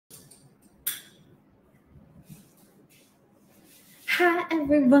Hi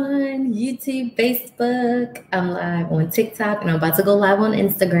everyone, YouTube, Facebook. I'm live on TikTok and I'm about to go live on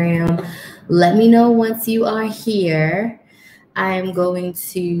Instagram. Let me know once you are here. I'm going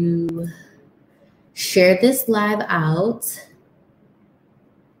to share this live out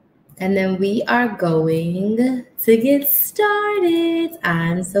and then we are going to get started.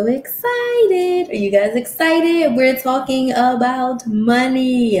 I'm so excited. Are you guys excited? We're talking about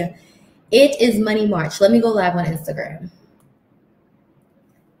money. It is Money March. Let me go live on Instagram.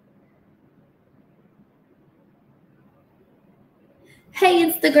 Hey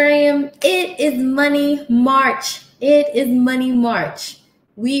Instagram, it is Money March. It is Money March.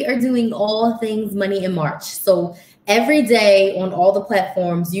 We are doing all things money in March. So every day on all the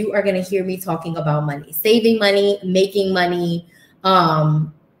platforms, you are going to hear me talking about money, saving money, making money,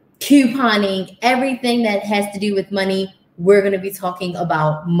 couponing, everything that has to do with money. We're going to be talking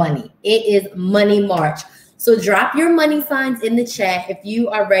about money. It is Money March. So drop your money signs in the chat if you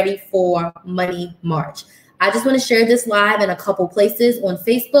are ready for Money March. I just want to share this live in a couple places on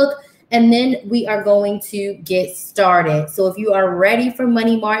Facebook, and then we are going to get started. So if you are ready for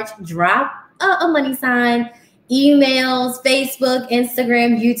Money March, drop a money sign, emails, Facebook,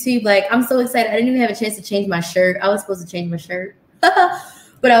 Instagram, YouTube. Like, I'm so excited. I didn't even have a chance to change my shirt. I was supposed to change my shirt,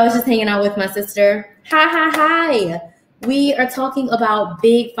 but I was just hanging out with my sister. Hi. We are talking about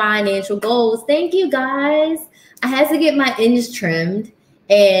big financial goals. Thank you, guys. I had to get my ends trimmed,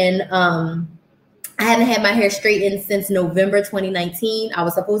 and I haven't had my hair straightened since November 2019. I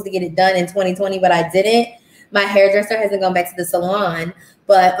was supposed to get it done in 2020, but I didn't. My hairdresser hasn't gone back to the salon,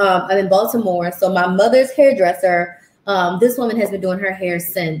 but I'm in Baltimore. So my mother's hairdresser, this woman has been doing her hair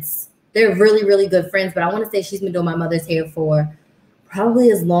since. They're really, really good friends, but I want to say she's been doing my mother's hair for probably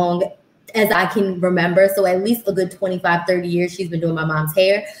as long as I can remember. So at least a good 25, 30 years she's been doing my mom's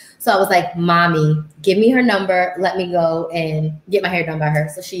hair. So I was like, Mommy, give me her number. Let me go and get my hair done by her.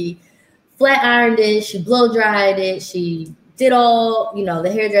 So she flat ironed it, she blow dried it, she did all,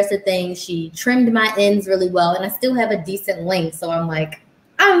 the hairdresser thing. She trimmed my ends really well, and I still have a decent length. So I'm like,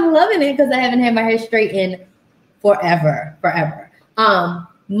 I'm loving it because I haven't had my hair straightened forever.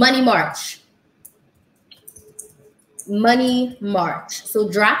 Money March. Money March. So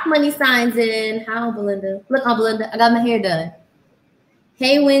drop money signs in. How, Belinda? Look, Belinda, I got my hair done.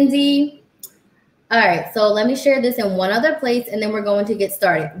 Hey, Wendy. All right, so let me share this in one other place, and then we're going to get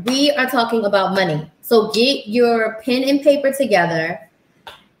started. We are talking about money. So get your pen and paper together.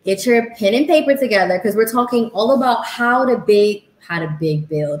 Get your pen and paper together because we're talking all about how to build,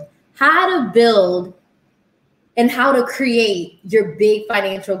 and how to create your big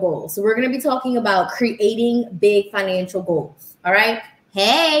financial goals. So we're going to be talking about creating big financial goals. All right.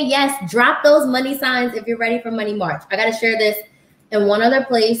 Hey, yes, drop those money signs if you're ready for Money March. I got to share this in one other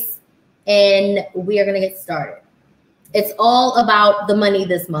place, and we are going to get started. It's all about the money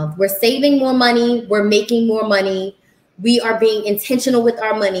this month. We're saving more money. We're making more money. We are being intentional with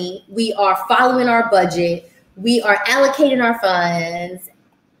our money. We are following our budget. We are allocating our funds.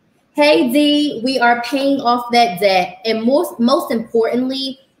 Hey, D, we are paying off that debt. And most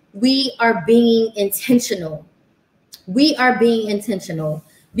importantly, we are being intentional. We are being intentional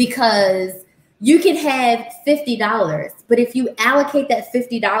because you can have $50, but if you allocate that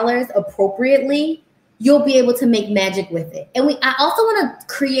 $50 appropriately, you'll be able to make magic with it. And I also want to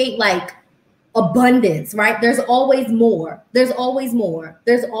create like abundance, right? There's always more. There's always more.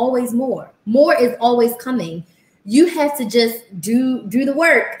 There's always more. More is always coming. You have to just do the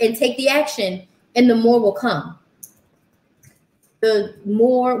work and take the action, and the more will come. The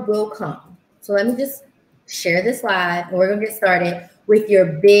more will come. So let me just share this live, and we're going to get started with your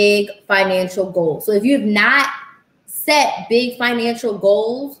big financial goals. So if you have not set big financial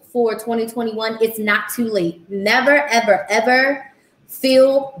goals for 2021, it's not too late. Never, ever, ever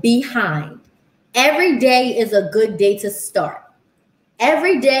feel behind. Every day is a good day to start.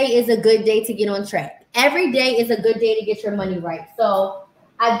 Every day is a good day to get on track. Every day is a good day to get your money right. So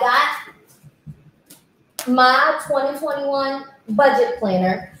I got my 2021 budget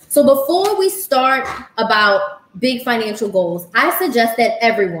planner. So before we start about big financial goals, I suggest that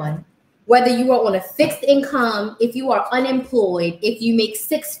everyone, whether you are on a fixed income, if you are unemployed, if you make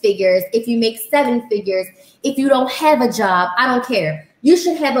 6 figures, if you make 7 figures, if you don't have a job, I don't care. You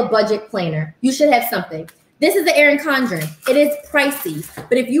should have a budget planner. You should have something. This is the Erin Condren. It is pricey,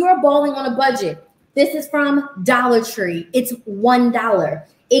 but if you are balling on a budget, this is from Dollar Tree. It's $1.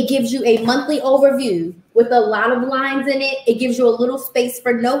 It gives you a monthly overview with a lot of lines in it. It gives you a little space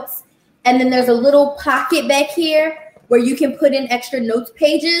for notes. And then there's a little pocket back here where you can put in extra notes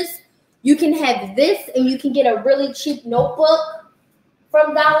pages. You can have this, and you can get a really cheap notebook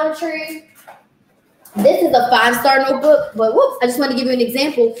from Dollar Tree. This is a 5-star notebook, but whoops, I just want to give you an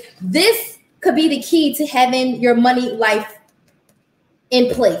example. This could be the key to having your money life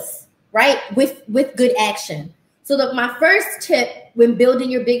in place, right? With good action. So my first tip when building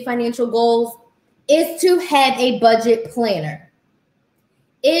your big financial goals is to have a budget planner.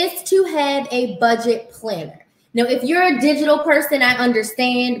 Now, if you're a digital person, I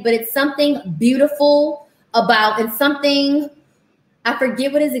understand, but it's something beautiful about, and something, I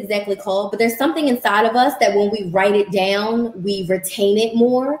forget what it's exactly called, but there's something inside of us that when we write it down, we retain it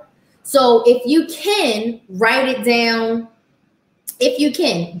more. So if you can write it down, if you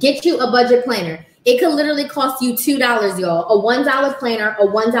can get you a budget planner, it could literally cost you $2, y'all, a $1 planner, a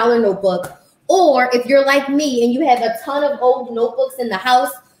 $1 notebook. Or if you're like me and you have a ton of old notebooks in the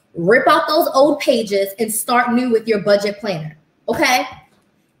house, rip out those old pages and start new with your budget planner, okay?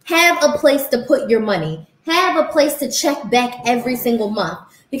 Have a place to put your money. Have a place to check back every single month,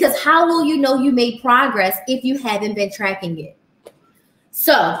 because how will you know you made progress if you haven't been tracking it?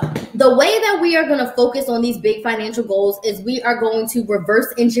 So the way that we are going to focus on these big financial goals is we are going to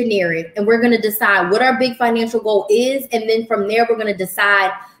reverse engineer it, and we're going to decide what our big financial goal is. And then from there, we're going to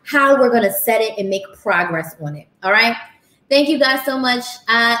decide how we're going to set it and make progress on it. All right. Thank you guys so much.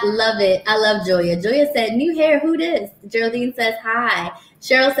 I love it. I love Joya. Joya said, new hair, who this? Geraldine says, hi.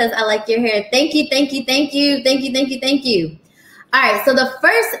 Cheryl says, I like your hair. Thank you, thank you, thank you, thank you, thank you, thank you. All right, so the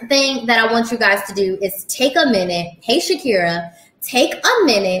first thing that I want you guys to do is take a minute. Hey, Shakira, take a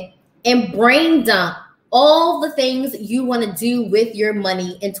minute and brain dump all the things you want to do with your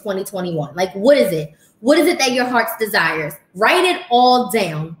money in 2021. Like, what is it? What is it that your heart's desires? Write it all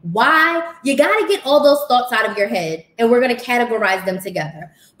down. Why? You got to get all those thoughts out of your head, and we're going to categorize them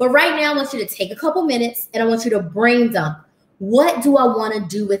together. But right now, I want you to take a couple minutes, and I want you to brain dump. What do I want to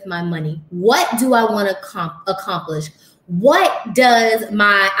do with my money? What do I want to accomplish? What does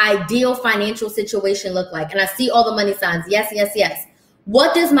my ideal financial situation look like? And I see all the money signs. Yes, yes, yes.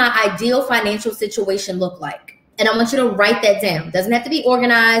 What does my ideal financial situation look like? And I want you to write that down. It doesn't have to be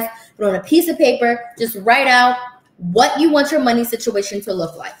organized, but on a piece of paper, just write out what you want your money situation to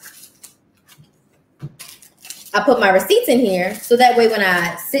look like. I put my receipts in here so that way when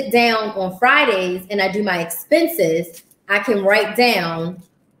I sit down on Fridays and I do my expenses, I can write down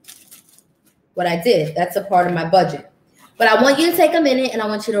what I did. That's a part of my budget. But I want you to take a minute and I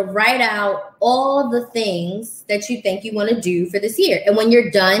want you to write out all the things that you think you want to do for this year. And when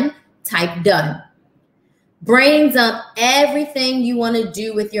you're done, type done. Brain dump everything you want to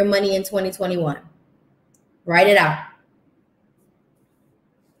do with your money in 2021. Write it out.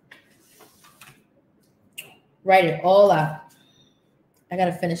 Write it all out. I got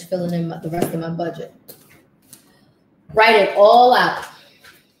to finish filling in the rest of my budget. Write it all out.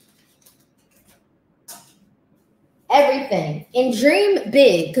 Everything. And dream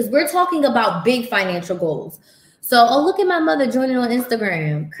big, because we're talking about big financial goals. So, oh, look at my mother joining on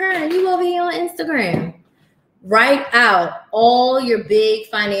Instagram. Karen, you over here on Instagram. Write out all your big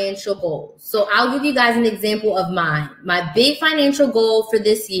financial goals. So I'll give you guys an example of mine. My big financial goal for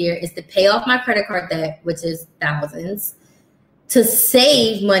this year is to pay off my credit card debt, which is thousands, to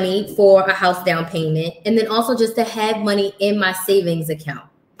save money for a house down payment, and then also just to have money in my savings account.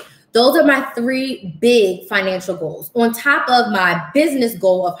 Those are my 3 big financial goals, on top of my business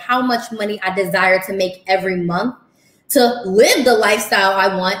goal of how much money I desire to make every month to live the lifestyle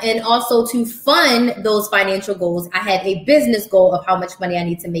I want, and also to fund those financial goals. I have a business goal of how much money I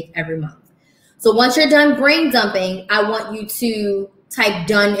need to make every month. So once you're done brain dumping, I want you to type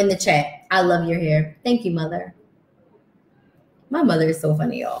done in the chat. I love your hair. Thank you, mother. My mother is so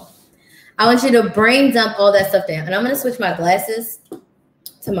funny, y'all. I want you to brain dump all that stuff down. And I'm going to switch my glasses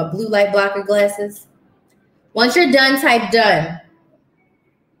to my blue light blocker glasses. Once you're done, type done.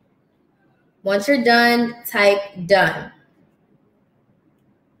 Once you're done, type done.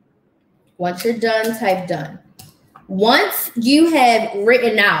 Once you're done, type done. Once you have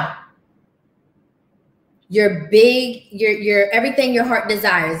written out your everything your heart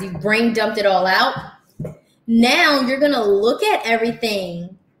desires, you've brain dumped it all out. Now you're going to look at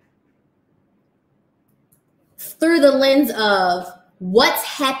everything through the lens of what's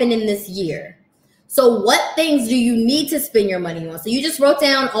happened in this year. So what things do you need to spend your money on? So you just wrote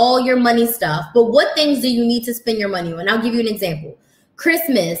down all your money stuff, but what things do you need to spend your money on? I'll give you an example.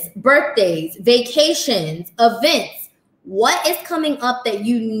 Christmas, birthdays, vacations, events. What is coming up that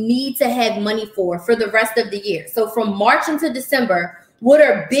you need to have money for the rest of the year? So from March into December, what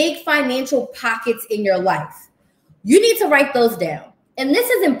are big financial pockets in your life? You need to write those down. And this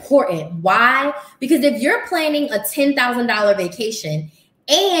is important. Why? Because if you're planning a $10,000 vacation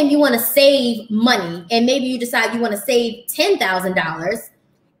and you want to save money, and maybe you decide you want to save $10,000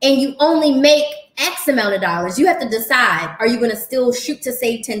 and you only make X amount of dollars, you have to decide, are you going to still shoot to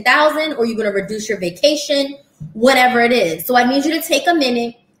save 10,000 or are you going to reduce your vacation, whatever it is. So I need you to take a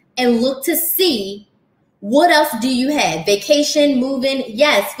minute and look to see what else do you have? Vacation, moving.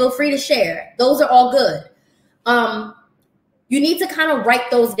 Yes, feel free to share. Those are all good. You need to kind of write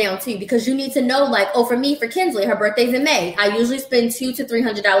those down too, because you need to know, like, oh, for me, for Kinsley, her birthday's in May. I usually spend $200 to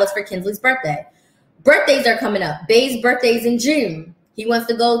 $300 for Kinsley's birthday. Birthdays are coming up. Bay's birthday's in June. He wants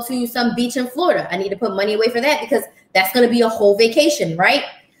to go to some beach in Florida. I need to put money away for that because that's going to be a whole vacation, right?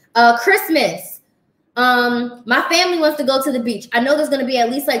 Christmas. My family wants to go to the beach. I know there's going to be at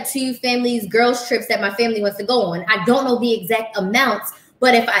least like 2 families, girls trips that my family wants to go on. I don't know the exact amounts,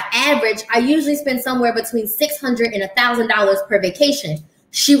 but if I average, I usually spend somewhere between $600 and $1,000 per vacation.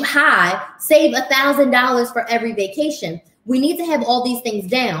 Shoot high, save $1,000 for every vacation. We need to have all these things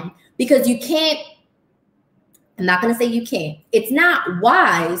down because you can't, I'm not going to say you can't. It's not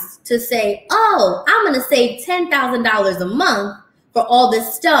wise to say, oh, I'm going to save $10,000 a month for all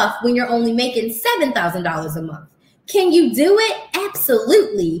this stuff when you're only making $7,000 a month. Can you do it?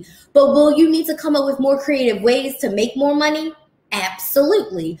 Absolutely. But will you need to come up with more creative ways to make more money?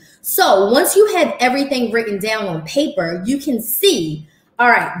 Absolutely. So once you have everything written down on paper, you can see, all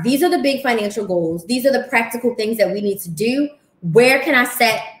right, these are the big financial goals. These are the practical things that we need to do. Where can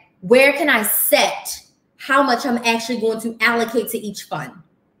I set how much I'm actually going to allocate to each fund?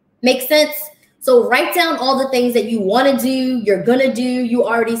 Make sense? So write down all the things that you want to do, you're going to do, you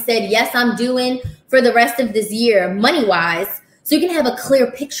already said, yes, I'm doing for the rest of this year, money-wise, so you can have a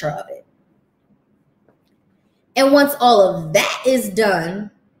clear picture of it. And once all of that is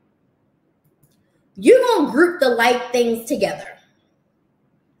done, you're going to group the like things together.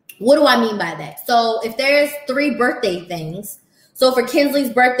 What do I mean by that? So if there's 3 birthday things, so for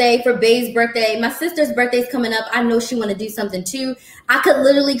Kinsley's birthday, for Bay's birthday, my sister's birthday's coming up. I know she want to do something too. I could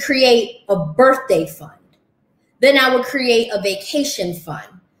literally create a birthday fund. Then I would create a vacation fund.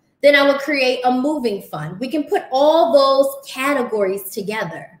 Then I would create a moving fund. We can put all those categories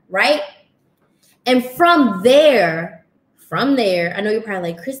together, right? And from there, I know you're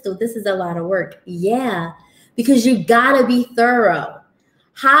probably like, Crystal, this is a lot of work. Yeah, because you gotta be thorough.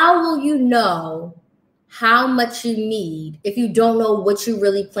 How will you know how much you need if you don't know what you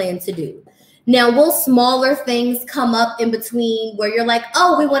really plan to do? Now, will smaller things come up in between where you're like,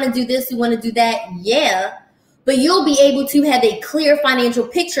 oh, we want to do this, we want to do that? Yeah, but you'll be able to have a clear financial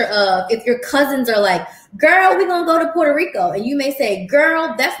picture of if your cousins are like, girl, we're going to go to Puerto Rico. And you may say,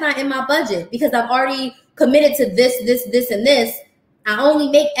 girl, that's not in my budget because I've already committed to this, and this. I only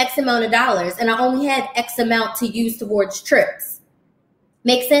make X amount of dollars and I only have X amount to use towards trips.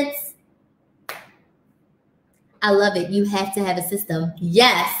 Make sense? I love it. You have to have a system.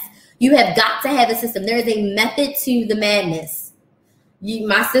 Yes, you have got to have a system. There is a method to the madness.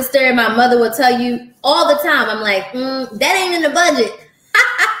 My sister and my mother will tell you all the time. I'm like, that ain't in the budget.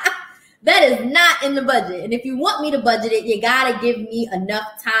 That is not in the budget. And if you want me to budget it, you got to give me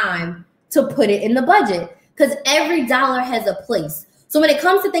enough time to put it in the budget because every dollar has a place. So when it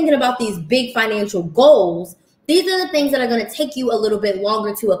comes to thinking about these big financial goals, these are the things that are going to take you a little bit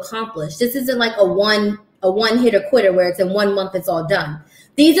longer to accomplish. This isn't like a one hit or quitter where it's in 1 month, it's all done.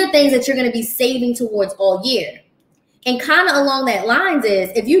 These are things that you're going to be saving towards all year. And kind of along that lines is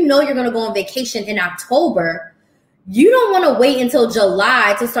if you know you're going to go on vacation in October, you don't want to wait until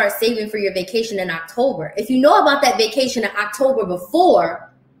July to start saving for your vacation in October. If you know about that vacation in October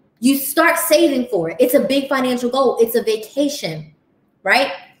before, you start saving for it. It's a big financial goal. It's a vacation,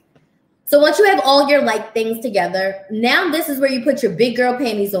 right? So once you have all your like things together, now this is where you put your big girl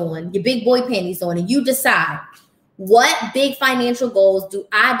panties on, your big boy panties on, and you decide what big financial goals do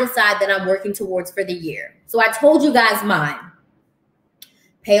I decide that I'm working towards for the year. So I told you guys mine.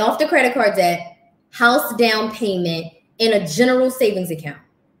 Pay off the credit card debt, house down payment, and a general savings account.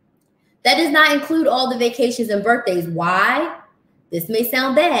 That does not include all the vacations and birthdays. Why? This may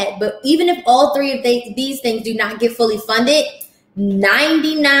sound bad, but even if all 3 of these things do not get fully funded,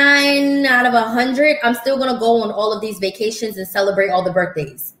 99 out of 100, I'm still going to go on all of these vacations and celebrate all the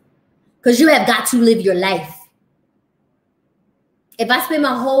birthdays because you have got to live your life. If I spend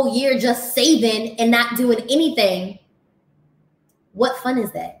my whole year just saving and not doing anything, what fun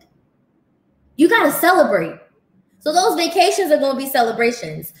is that? You got to celebrate. So those vacations are going to be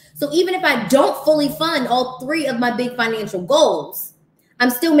celebrations. So even if I don't fully fund all 3 of my big financial goals, I'm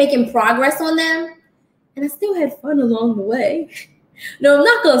still making progress on them. And I still had fun along the way. No, I'm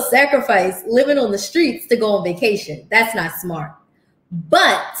not going to sacrifice living on the streets to go on vacation. That's not smart.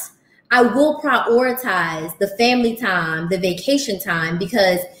 But I will prioritize the family time, the vacation time,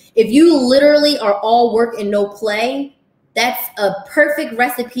 because if you literally are all work and no play, That's a perfect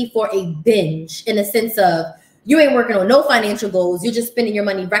recipe for a binge, in the sense of you ain't working on no financial goals. You're just spending your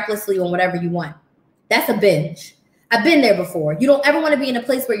money recklessly on whatever you want. That's a binge. I've been there before. You don't ever want to be in a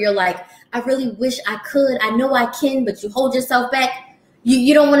place where you're like, I really wish I could. I know I can, but you hold yourself back.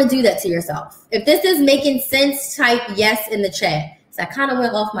 You don't want to do that to yourself. If this is making sense, type yes in the chat. So I kind of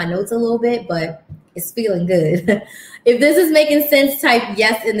went off my notes a little bit, but it's feeling good. If this is making sense, type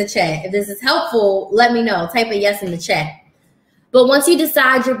yes in the chat. If this is helpful, let me know. Type a yes in the chat. But once you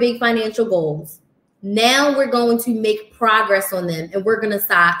decide your big financial goals, now we're going to make progress on them, and we're going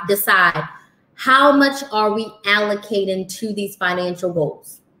to decide how much are we allocating to these financial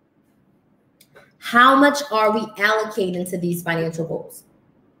goals? How much are we allocating to these financial goals?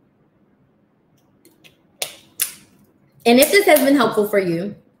 And if this has been helpful for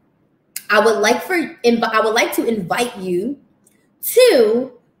you, I would like to invite you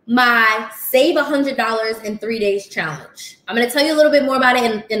to my Save $100 in 3 days challenge. I'm going to tell you a little bit more about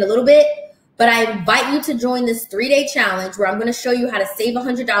it in a little bit, but I invite you to join this 3-day challenge where I'm going to show you how to save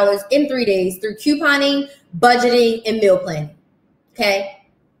 $100 in 3 days through couponing, budgeting, and meal planning. Okay?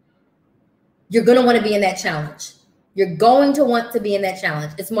 You're going to want to be in that challenge. You're going to want to be in that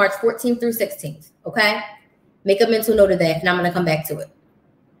challenge. It's March 14th through 16th. Okay? Make a mental note of that, and I'm going to come back to it.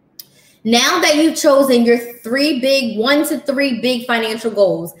 Now that you've chosen your 1 to 3 big financial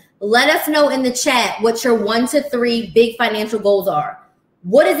goals, let us know in the chat what your 1 to 3 big financial goals are.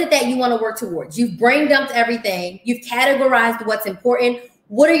 What is it that you want to work towards? You've brain dumped everything. You've categorized what's important.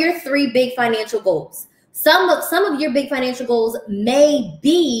 What are your 3 big financial goals? Some of your big financial goals may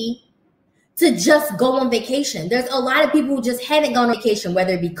be to just go on vacation. There's a lot of people who just haven't gone on vacation,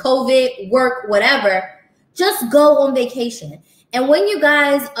 whether it be COVID, work, whatever. Just go on vacation. And when you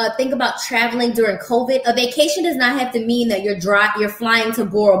guys think about traveling during COVID, a vacation does not have to mean that you're flying to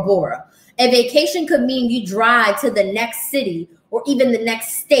Bora Bora. A vacation could mean you drive to the next city or even the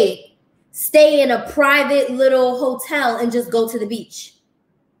next state, stay in a private little hotel, and just go to the beach.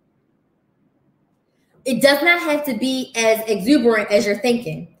 It does not have to be as exuberant as you're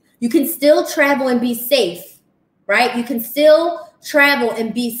thinking. You can still travel and be safe, right? You can still travel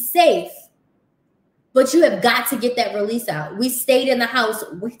and be safe. But you have got to get that release out. We stayed in the house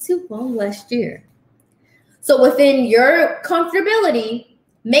way too long last year. So within your comfortability,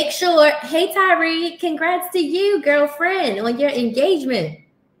 make sure, hey, Tyree, congrats to you, girlfriend, on your engagement.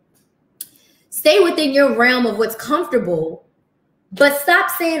 Stay within your realm of what's comfortable, but stop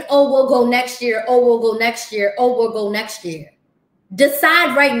saying, oh, we'll go next year. Oh, we'll go next year. Oh, we'll go next year.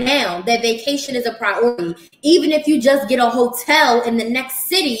 Decide right now that vacation is a priority. Even if you just get a hotel in the next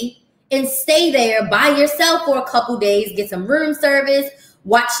city and stay there by yourself for a couple days, get some room service,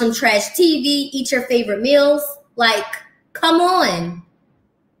 watch some trash TV, eat your favorite meals. Like, come on.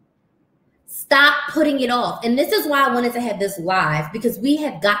 Stop putting it off. And this is why I wanted to have this live, because we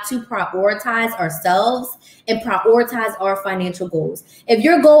have got to prioritize ourselves and prioritize our financial goals. If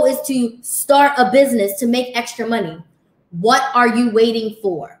your goal is to start a business to make extra money, what are you waiting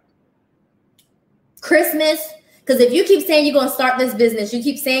for? Christmas? Because if you keep saying you're going to start this business, you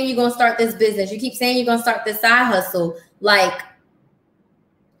keep saying you're going to start this business, you keep saying you're going to start this side hustle, like,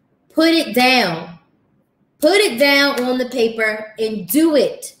 put it down. Put it down on the paper and do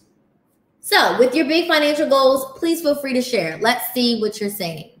it. So with your big financial goals, please feel free to share. Let's see what you're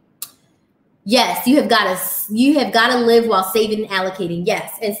saying. Yes, you have got to live while saving and allocating.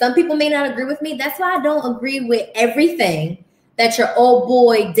 Yes. And some people may not agree with me. That's why I don't agree with everything that your old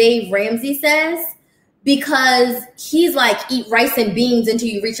boy Dave Ramsey says, because he's like, eat rice and beans until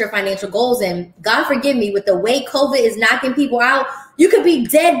you reach your financial goals. And God forgive me, with the way COVID is knocking people out, you could be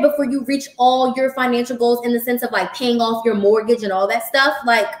dead before you reach all your financial goals, in the sense of like paying off your mortgage and all that stuff.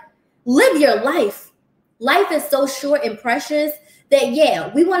 Like, live your life. Life is so short and precious that,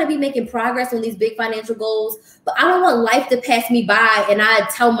 yeah, we want to be making progress on these big financial goals, but I don't want life to pass me by and I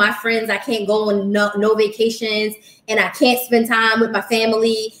tell my friends I can't go on no vacations and I can't spend time with my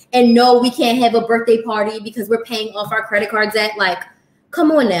family, and no, we can't have a birthday party because we're paying off our credit card debt. Like,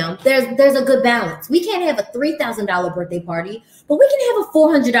 come on now. There's a good balance. We can't have a $3,000 birthday party, but we can have a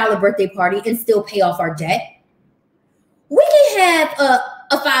 $400 birthday party and still pay off our debt. We can have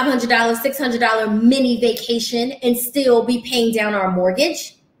a $500, $600 mini vacation and still be paying down our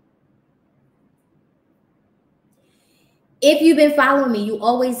mortgage. If you've been following me, you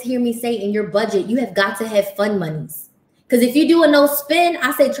always hear me say in your budget, you have got to have fun monies. Because if you do a no spend,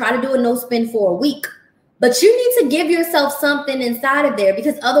 I say try to do a no spend for a week. But you need to give yourself something inside of there,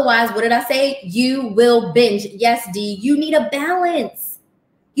 because otherwise, what did I say? You will binge. Yes, D, you need a balance.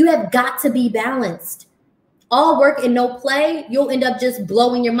 You have got to be balanced. All work and no play, you'll end up just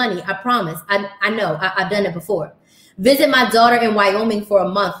blowing your money. I promise. I know. I've done it before. Visit my daughter in Wyoming for a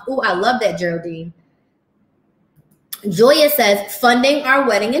month. Ooh, I love that, Geraldine. Joya says, funding our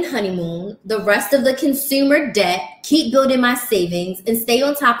wedding and honeymoon, the rest of the consumer debt, keep building my savings, and stay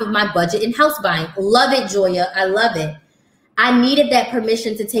on top of my budget and house buying. Love it, Joya. I love it. I needed that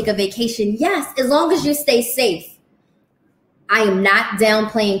permission to take a vacation. Yes, as long as you stay safe. I am not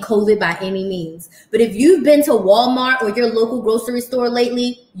downplaying COVID by any means. But if you've been to Walmart or your local grocery store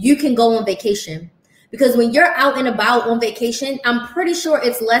lately, you can go on vacation. Because when you're out and about on vacation, I'm pretty sure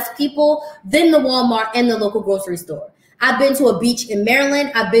it's less people than the Walmart and the local grocery store. I've been to a beach in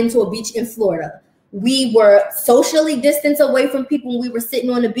Maryland. I've been to a beach in Florida. We were socially distanced away from people when we were sitting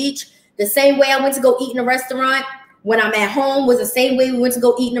on the beach. The same way I went to go eat in a restaurant when I'm at home was the same way we went to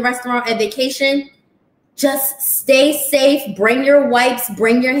go eat in a restaurant at vacation. Just stay safe. Bring your wipes.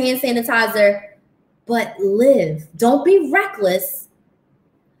 Bring your hand sanitizer. But live. Don't be reckless.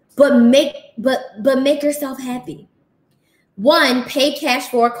 But make yourself happy. 1, pay cash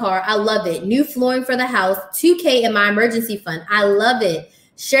for a car. I love it. New flooring for the house. $2K in my emergency fund. I love it.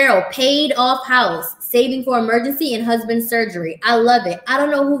 Cheryl, paid off house. Saving for emergency and husband's surgery. I love it. I don't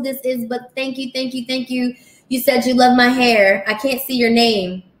know who this is, but thank you, thank you, thank you. You said you love my hair. I can't see your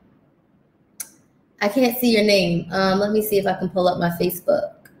name. I can't see your name. Let me see if I can pull up my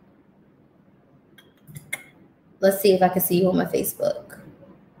Facebook. Let's see if I can see you on my Facebook.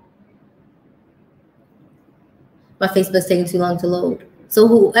 My Facebook's taking too long to load. So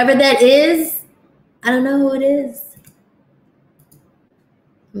whoever that is, I don't know who it is.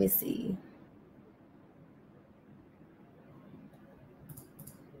 Let me see.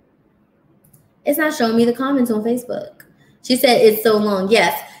 It's not showing me the comments on Facebook. She said it's so long.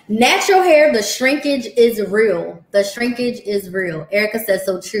 Yes. Natural hair, the shrinkage is real. The shrinkage is real. Erica says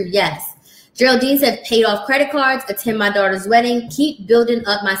so true. Yes. Geraldine said paid off credit cards, attend my daughter's wedding, keep building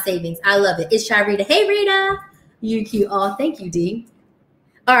up my savings. I love it. It's Shirita. Hey, Rita. You cute. Oh, thank you, D.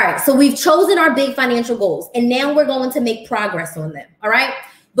 All right. So we've chosen our big financial goals, and now we're going to make progress on them. All right.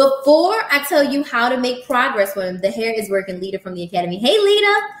 Before I tell you how to make progress on them, the hair is working. Lita from the Academy. Hey,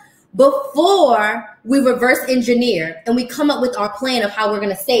 Lita. Before we reverse engineer and we come up with our plan of how we're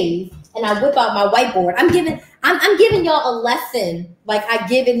going to save, and I whip out my whiteboard, I'm giving y'all a lesson like I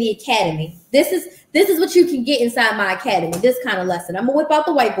give in the Academy. This is what you can get inside my Academy, this kind of lesson. I'm going to whip out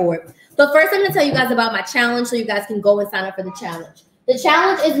the whiteboard. But first, I'm going to tell you guys about my challenge so you guys can go and sign up for the challenge. The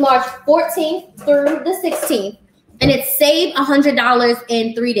challenge is March 14th through the 16th, and it's save $100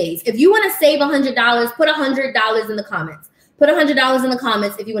 in 3 days. If you want to save $100, put $100 in the comments. Put $100 in the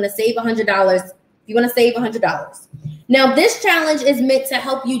comments if you want to save $100. If you want to save $100. Now, this challenge is meant to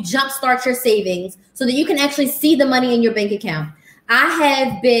help you jumpstart your savings so that you can actually see the money in your bank account. I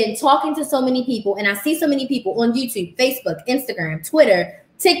have been talking to so many people, and I see so many people on YouTube, Facebook, Instagram, Twitter,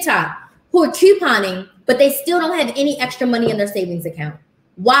 TikTok, who are couponing, but they still don't have any extra money in their savings account.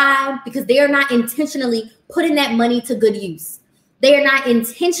 Why? Because they are not intentionally putting that money to good use. They are not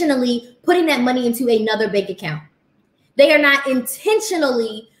intentionally putting that money into another bank account. They are not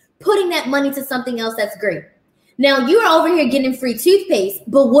intentionally putting that money to something else that's great. Now, you are over here getting free toothpaste,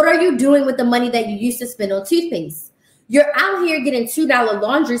 but what are you doing with the money that you used to spend on toothpaste? You're out here getting $2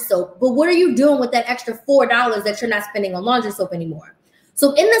 laundry soap, but what are you doing with that extra $4 that you're not spending on laundry soap anymore?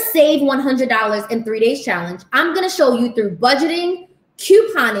 So in the Save $100 in 3 days challenge, I'm going to show you through budgeting,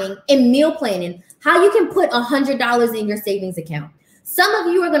 couponing, and meal planning how you can put $100 in your savings account. Some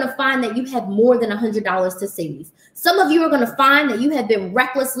of you are going to find that you have more than $100 to save. Some of you are going to find that you have been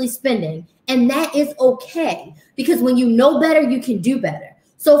recklessly spending, and that is okay because when you know better, you can do better.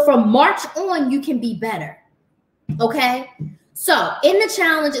 So from March on, you can be better. Okay? So in the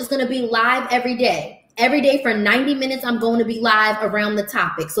challenge, it's going to be live every day. Every day for 90 minutes, I'm going to be live around the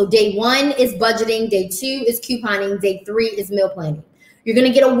topic. So day 1 is budgeting. Day 2 is couponing. Day 3 is meal planning. You're going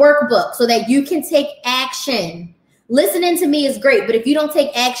to get a workbook so that you can take action. Listening to me is great, but if you don't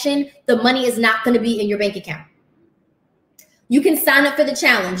take action, the money is not going to be in your bank account. You can sign up for the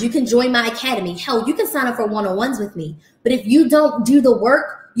challenge. You can join my academy. Hell, you can sign up for one-on-ones with me. But if you don't do the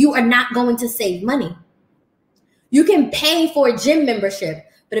work, you are not going to save money. You can pay for a gym membership,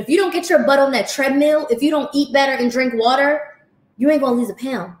 but if you don't get your butt on that treadmill, if you don't eat better and drink water, you ain't going to lose a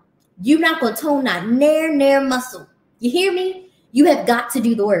pound. You're not going to tone that near muscle. You hear me? You have got to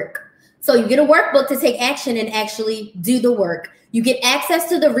do the work. So you get a workbook to take action and actually do the work. You get access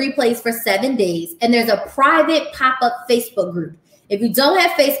to the replays for 7 days, and there's a private pop-up Facebook group. If you don't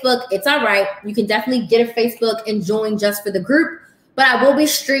have Facebook, it's all right. You can definitely get a Facebook and join just for the group, but I will be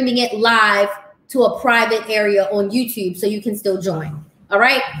streaming it live to a private area on YouTube so you can still join. All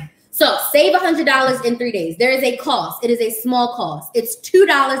right? So save $100 in 3 days. There is a cost. It is a small cost. It's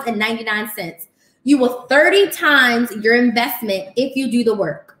 $2.99. You will 30 times your investment if you do the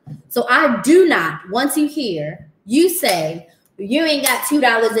work. So I do not want to hear you say you ain't got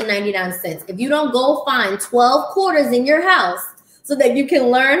 $2.99. If you don't go find 12 quarters in your house so that you can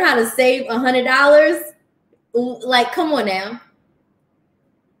learn how to save $100, like, come on now.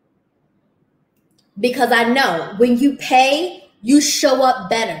 Because I know when you pay, you show up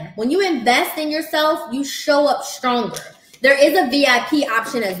better. When you invest in yourself, you show up stronger. There is a VIP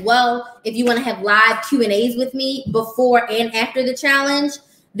option as well. If you want to have live Q&As with me before and after the challenge,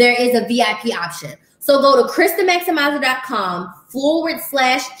 there is a VIP option. So go to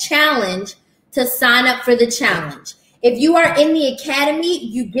KrysTheMaximizer.com/challenge to sign up for the challenge. If you are in the academy,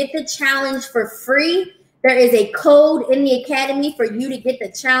 you get the challenge for free. There is a code in the academy for you to get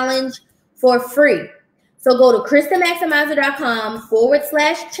the challenge for free. So go to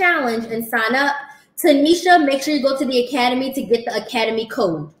KrysTheMaximizer.com/challenge and sign up. Tanisha, make sure you go to the academy to get the academy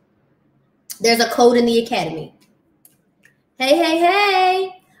code. There's a code in the academy. Hey.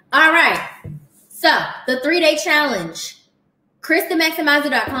 All right. So the 3-day challenge,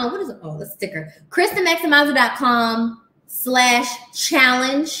 KrysTheMaximizer.com. What is it? Oh, the sticker.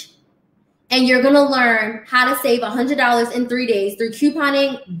 KrysTheMaximizer.com/challenge. And you're going to learn how to save $100 in 3 days through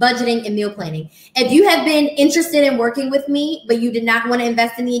couponing, budgeting, and meal planning. If you have been interested in working with me, but you did not want to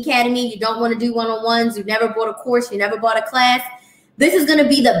invest in the academy, you don't want to do one-on-ones, you never bought a course, you never bought a class, this is going to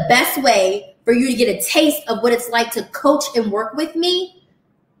be the best way for you to get a taste of what it's like to coach and work with me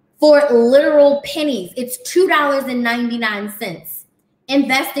for literal pennies. It's $2.99.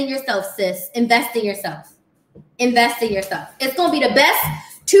 Invest in yourself, sis. Invest in yourself. Invest in yourself. It's going to be the best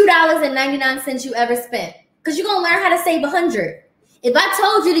 $2.99 you ever spent, because you're going to learn how to save $100. If I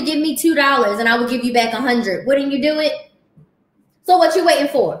told you to give me $2 and I would give you back $100, wouldn't you do it? So what you waiting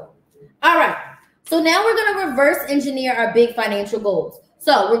for? All right. So now we're going to reverse engineer our big financial goals.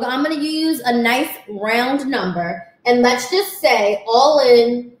 So I'm going to use a nice round number, and let's just say all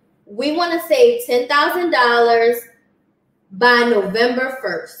in, we want to save $10,000 by November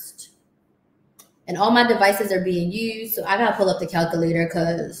 1st. And all my devices are being used, so I got to pull up the calculator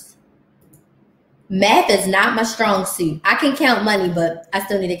because math is not my strong suit. I can count money, but I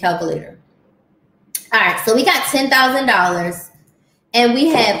still need a calculator. All right, so we got $10,000, and we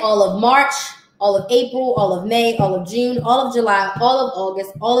have all of March, all of April, all of May, all of June, all of July, all of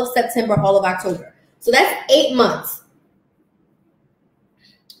August, all of September, all of October. So that's 8 months.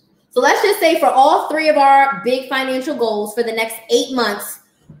 So let's just say for all 3 of our big financial goals for the next 8 months,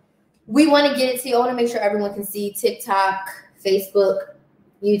 we want to get it to you. I want to make sure everyone can see TikTok, Facebook,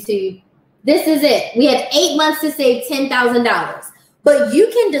 YouTube. This is it. We have 8 months to save $10,000. But you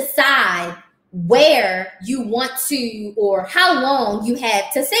can decide where you want to or how long you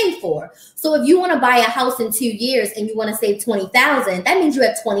have to save for. So if you want to buy a house in 2 years and you want to save $20,000, that means you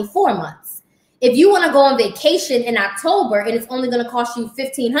have 24 months. If you want to go on vacation in October and it's only going to cost you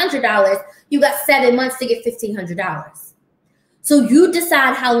 $1,500, you got 7 months to get $1,500. So you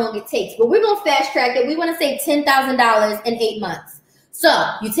decide how long it takes. But we're going to fast track it. We want to save $10,000 in 8 months. So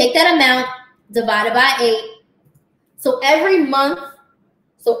you take that amount, divide it by 8. So every month,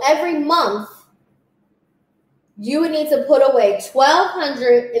 you would need to put away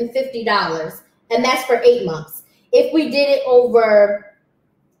 $1,250, and that's for 8 months. If we did it over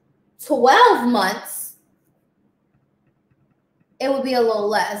 12 months, it would be a little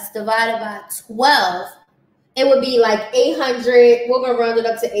less. Divided by 12, it would be like $800. We're going to round it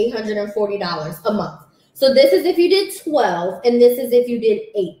up to $840 a month. So this is if you did 12, and this is if you did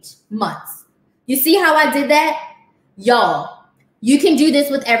 8 months. You see how I did that? Y'all, you can do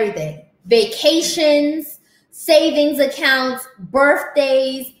this with everything. Vacations, savings accounts,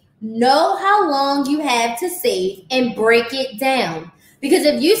 birthdays. Know how long you have to save and break it down. Because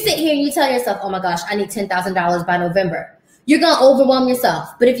if you sit here and you tell yourself, oh my gosh, I need $10,000 by November, you're going to overwhelm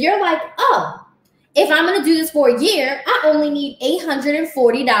yourself. But if you're like, oh, if I'm going to do this for a year, I only need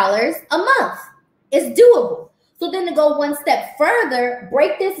 $840 a month. It's doable. So then to go one step further,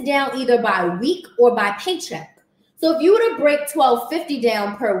 break this down either by week or by paycheck. So if you were to break $1,250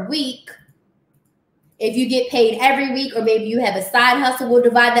 down per week, if you get paid every week or maybe you have a side hustle, we'll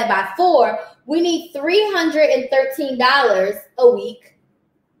divide that by 4. We need $313 a week.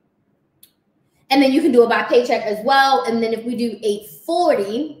 And then you can do it by paycheck as well. And then if we do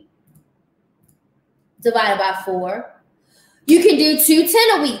 $840 divided by 4, you can do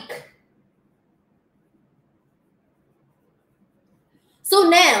 $210 a week. So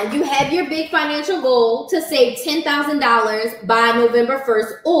now you have your big financial goal to save $10,000 by November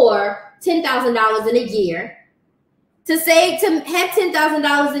 1st or $10,000 in a year. To have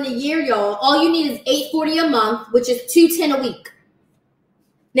 $10,000 in a year, y'all, all you need is $840 a month, which is $210 a week.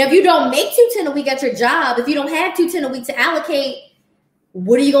 Now, if you don't make $210 a week at your job, if you don't have $210 a week to allocate,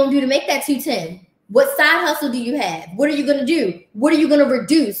 what are you going to do to make that $210? What side hustle do you have? What are you going to do? What are you going to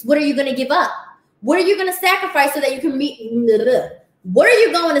reduce? What are you going to give up? What are you going to sacrifice so that you can meet? What are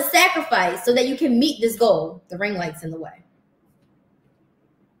you going to sacrifice so that you can meet this goal? The ring light's in the way.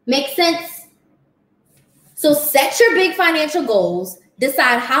 Make sense? So set your big financial goals.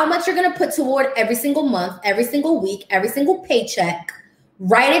 Decide how much you're going to put toward every single month, every single week, every single paycheck.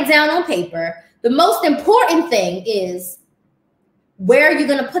 Write it down on paper. The most important thing is, where are you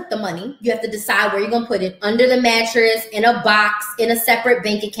going to put the money? You have to decide where you're going to put it: under the mattress, in a box, in a separate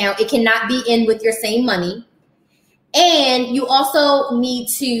bank account. It cannot be in with your same money. And you also need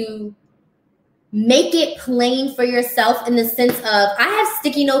to make it plain for yourself in the sense of, I have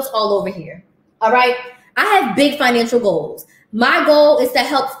sticky notes all over here. All right. I have big financial goals. My goal is to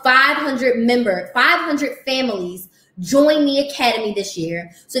help 500 families join the academy this year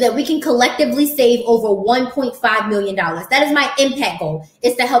so that we can collectively save over $1.5 million. That is my impact goal,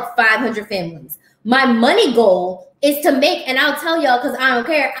 is to help 500 families. My money goal is to make, and I'll tell y'all because I don't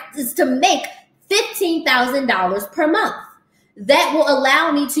care, is to make $15,000 per month. That will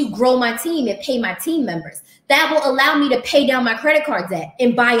allow me to grow my team and pay my team members. That will allow me to pay down my credit card debt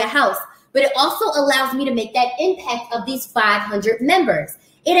and buy a house. But it also allows me to make that impact of these 500 members.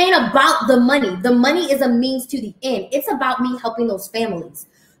 It ain't about the money. The money is a means to the end. It's about me helping those families.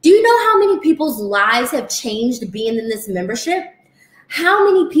 Do you know how many people's lives have changed being in this membership? How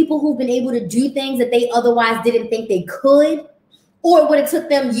many people who've been able to do things that they otherwise didn't think they could, or it would have took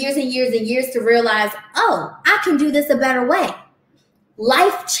them years and years and years to realize, oh, I can do this a better way.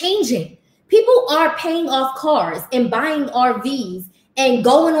 Life changing. People are paying off cars and buying RVs and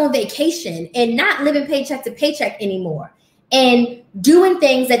going on vacation and not living paycheck to paycheck anymore, and doing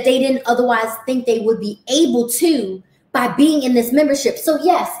things that they didn't otherwise think they would be able to by being in this membership. So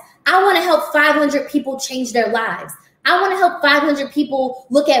yes, I want to help 500 people change their lives. I want to help 500 people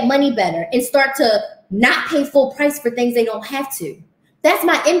look at money better and start to not pay full price for things they don't have to. That's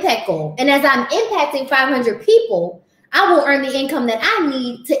my impact goal. And as I'm impacting 500 people, I will earn the income that I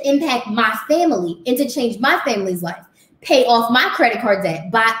need to impact my family and to change my family's life, pay off my credit card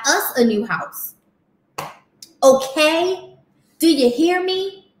debt, buy us a new house. Okay? Do you hear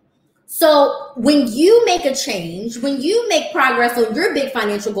me? So when you make a change, when you make progress on your big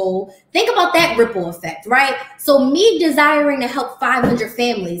financial goal, think about that ripple effect, right? So me desiring to help 500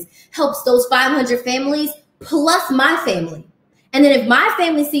 families helps those 500 families plus my family. And then if my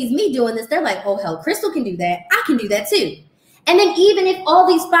family sees me doing this, they're like, oh, hell, Crystal can do that. I can do that too. And then even if all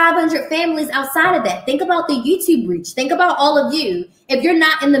these 500 families outside of that, think about the YouTube reach. Think about all of you. If you're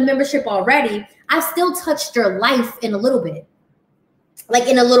not in the membership already, I've still touched your life in a little bit. Like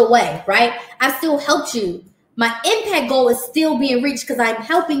in a little way, right? I still helped you. My impact goal is still being reached because I'm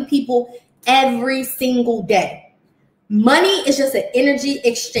helping people every single day. Money is just an energy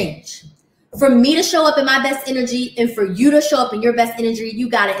exchange. For me to show up in my best energy and for you to show up in your best energy, you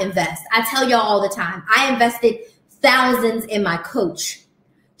got to invest. I tell y'all all the time, I invested thousands in my coach.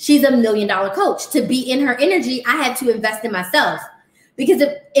 She's $1 million coach. To be in her energy, I had to invest in myself. Because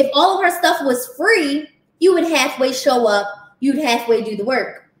if all of her stuff was free, you would halfway show up. You'd halfway do the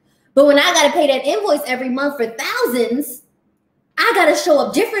work. But when I got to pay that invoice every month for thousands, I got to show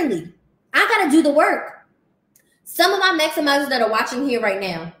up differently. I got to do the work. Some of my maximizers that are watching here right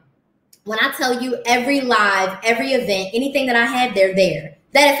now, when I tell you every live, every event, anything that I have, they're there.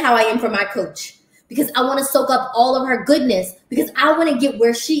 That is how I am for my coach. Because I want to soak up all of her goodness, because I want to get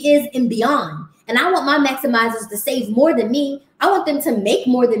where she is and beyond. And I want my maximizers to save more than me. I want them to make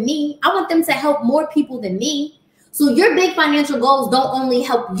more than me. I want them to help more people than me. So your big financial goals don't only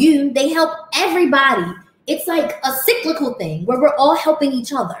help you, they help everybody. It's like a cyclical thing where we're all helping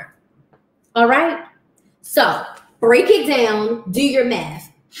each other. All right? So break it down, do your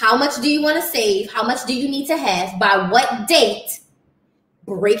math. How much do you want to save? How much do you need to have? By what date?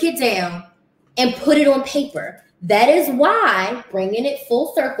 Break it down and put it on paper. That is why, bringing it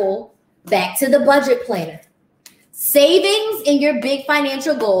full circle, back to the budget planner. Savings in your big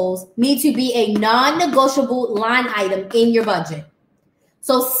financial goals need to be a non-negotiable line item in your budget.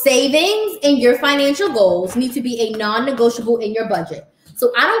 So savings in your financial goals need to be a non-negotiable in your budget.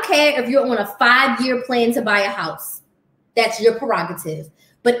 So I don't care if you're on a 5-year plan to buy a house. That's your prerogative.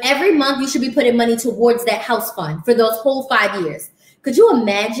 But every month you should be putting money towards that house fund for those whole 5 years. Could you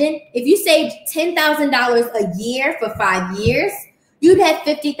imagine if you saved $10,000 a year for 5 years? You'd have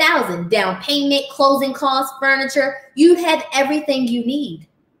 $50,000 down payment, closing costs, furniture. You'd have everything you need.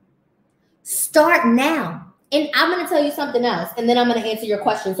 Start now. And I'm going to tell you something else, and then I'm going to answer your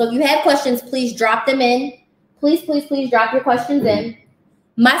questions. So if you have questions, please drop them in. Please, please, please drop your questions in.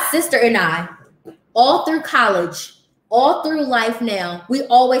 My sister and I, all through college, all through life now, we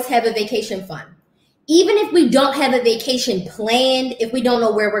always have a vacation fund. Even if we don't have a vacation planned, if we don't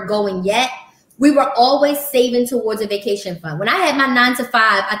know where we're going yet, we were always saving towards a vacation fund. When I had my 9 to 5,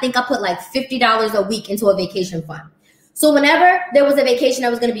 I think I put like $50 a week into a vacation fund. So whenever there was a vacation I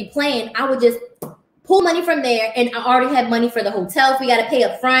was going to be planned, I would just pull money from there, and I already had money for the hotels we got to pay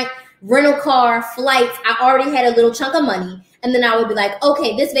up front, rental car, flights. I already had a little chunk of money. And then I would be like,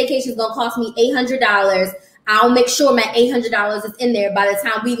 okay, this vacation is going to cost me $800. I'll make sure my $800 is in there by the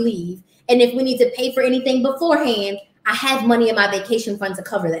time we leave. And if we need to pay for anything beforehand, I have money in my vacation fund to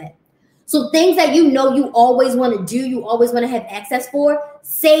cover that. So things that you know you always want to do, you always want to have access for,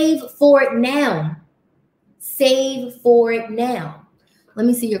 save for it now. Save for it now. Let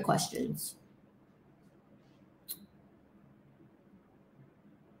me see your questions.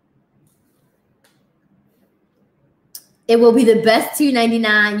 It will be the best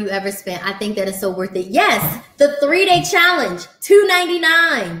 $2.99 you ever spent. I think that is so worth it. Yes, the 3-day challenge,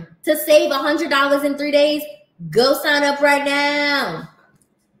 $2.99 to save $100 in 3 days. Go sign up right now.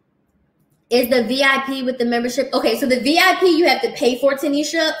 Is the VIP with the membership? Okay, so the VIP you have to pay for,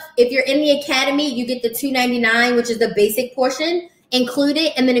 Tanisha. If you're in the academy, you get the $2.99, which is the basic portion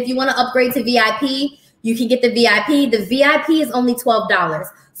included. And then if you want to upgrade to VIP, you can get the VIP. The VIP is only $12.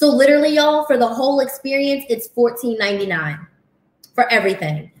 So literally, y'all, for the whole experience, it's $14.99 for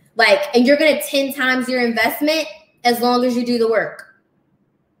everything. Like, and you're going to 10 times your investment as long as you do the work.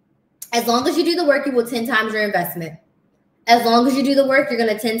 As long as you do the work, you will 10 times your investment. As long as you do the work, you're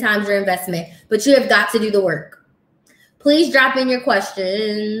going to 10 times your investment. But you have got to do the work. Please drop in your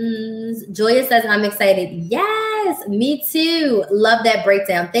questions. Joya says, I'm excited. Yes, me too. Love that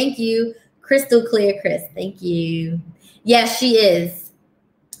breakdown. Thank you. Crystal clear, Chris. Thank you. Yes, she is.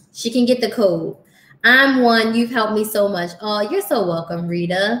 She can get the code. I'm one. You've helped me so much. Oh, you're so welcome,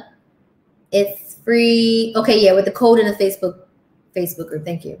 Rita. It's free. Okay, yeah, with the code in the Facebook group.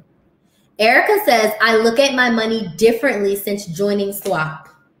 Thank you. Erica says, I look at my money differently since joining Swap,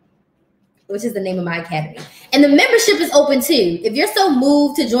 which is the name of my academy. And the membership is open too. If you're so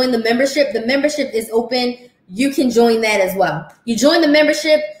moved to join the membership is open. You can join that as well. You join the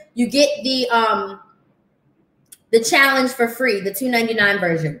membership, you get the challenge for free, the $2.99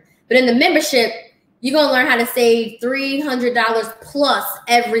 version. But in the membership, you're going to learn how to save $300 plus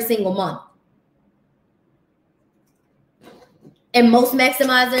every single month. And most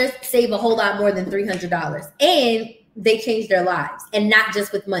maximizers save a whole lot more than $300. And they change their lives, and not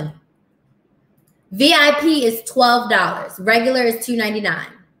just with money. VIP is $12. Regular is $2.99.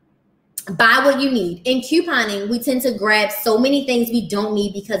 Buy what you need. In couponing, we tend to grab so many things we don't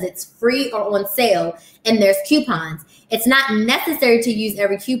need because it's free or on sale and there's coupons. It's not necessary to use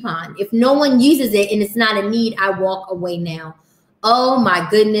every coupon. If no one uses it and it's not a need, I walk away now. Oh my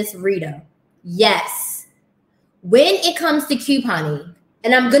goodness, Rita. Yes. When it comes to couponing,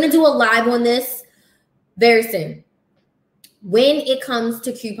 and I'm going to do a live on this very soon. When it comes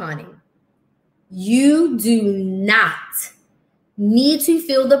to couponing, you do not need to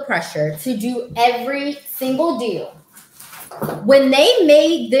feel the pressure to do every single deal. When they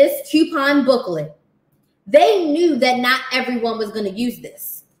made this coupon booklet, they knew that not everyone was going to use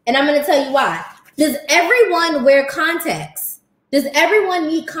this. And I'm going to tell you why. Does everyone wear contacts? Does everyone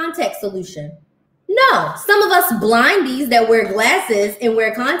need contact solution? No. Some of us blindies that wear glasses and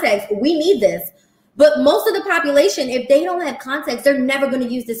wear contacts, we need this. But most of the population, if they don't have contacts, they're never going to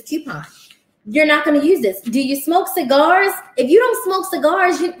use this coupon. You're not going to use this. Do you smoke cigars? If you don't smoke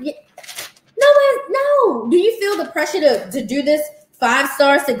cigars, no. Do you feel the pressure to do this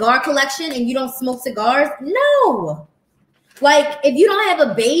 5-star cigar collection and you don't smoke cigars? No. Like, if you don't have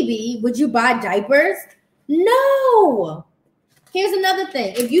a baby, would you buy diapers? No. Here's another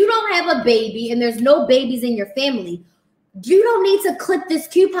thing. If you don't have a baby and there's no babies in your family, you don't need to clip this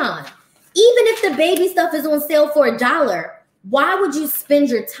coupon. Even if the baby stuff is on sale for $1, why would you spend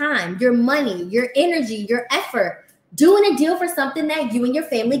your time, your money, your energy, your effort doing a deal for something that you and your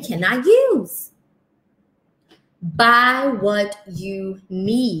family cannot use? Buy what you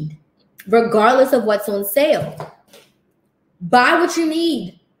need, regardless of what's on sale. Buy what you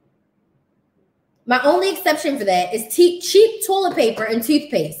need. My only exception for that is cheap toilet paper and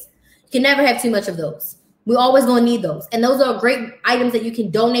toothpaste. You can never have too much of those. We're always going to need those. And those are great items that you can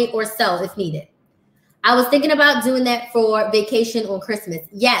donate or sell if needed. I was thinking about doing that for vacation on Christmas.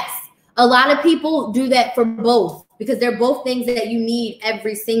 Yes, a lot of people do that for both because they're both things that you need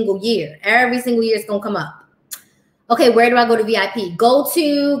every single year. Every single year it's going to come up. Okay, where do I go to VIP? Go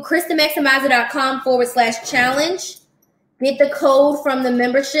to KrisTheMaximizer.com/challenge. Get the code from the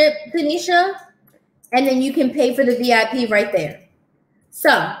membership, Tanisha, and then you can pay for the VIP right there.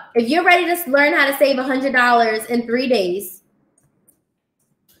 So if you're ready to learn how to save $100 in 3 days,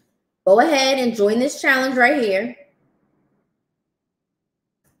 go ahead and join this challenge right here.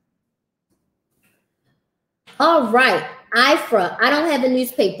 All right, Ifra, I don't have a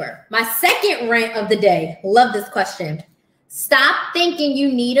newspaper. My second rant of the day. Love this question. Stop thinking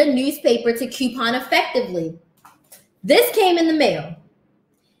you need a newspaper to coupon effectively. This came in the mail.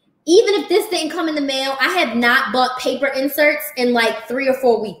 Even if this didn't come in the mail, I have not bought paper inserts in like 3 or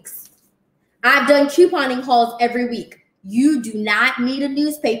 4 weeks. I've done couponing hauls every week. You do not need a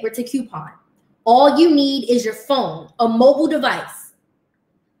newspaper to coupon. All you need is your phone, a mobile device.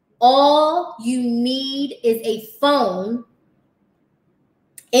 All you need is a phone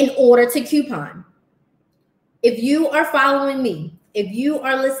in order to coupon. If you are following me, if you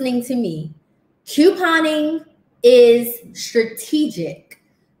are listening to me, couponing is strategic.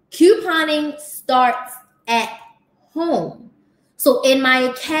 Couponing starts at home. So in my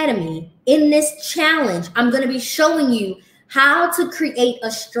academy, in this challenge, I'm going to be showing you how to create a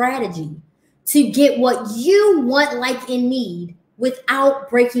strategy to get what you want, like, and need without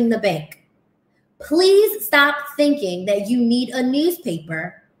breaking the bank. Please stop thinking that you need a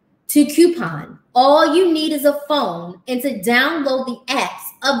newspaper to coupon. All you need is a phone and to download the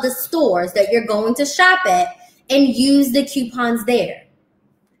apps of the stores that you're going to shop at and use the coupons there.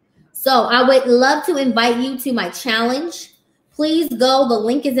 So I would love to invite you to my challenge. Please go. The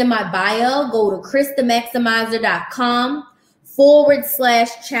link is in my bio. Go to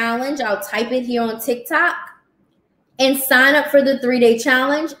krysthemaximizer.com/challenge. I'll type it here on TikTok and sign up for the 3-day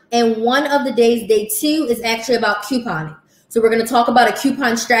challenge. And one of the days, day 2, is actually about couponing. So we're going to talk about a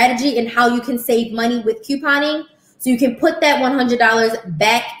coupon strategy and how you can save money with couponing so you can put that $100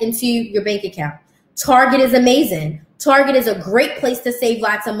 back into your bank account. Target is amazing. Target is a great place to save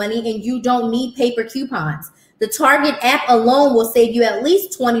lots of money, and you don't need paper coupons. The Target app alone will save you at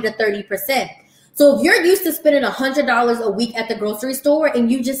least 20 to 30%. So if you're used to spending $100 a week at the grocery store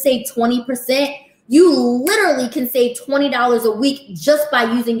and you just save 20%, you literally can save $20 a week just by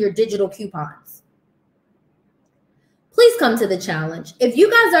using your digital coupons. Please come to the challenge. If you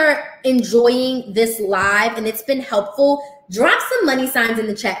guys are enjoying this live and it's been helpful, drop some money signs in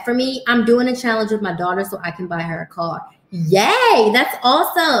the chat for me. I'm doing a challenge with my daughter so I can buy her a car. Yay, that's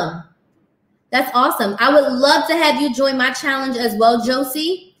awesome. That's awesome. I would love to have you join my challenge as well,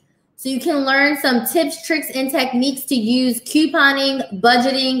 Josie, so you can learn some tips, tricks, and techniques to use couponing,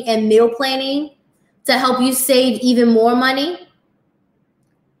 budgeting, and meal planning to help you save even more money.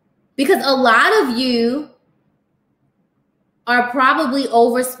 Because a lot of you are probably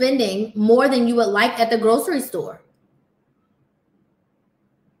overspending more than you would like at the grocery store.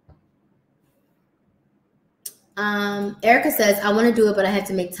 Erica says, I want to do it, but I have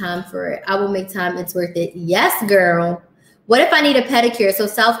to make time for it. I will make time. It's worth it. Yes, girl. What if I need a pedicure? So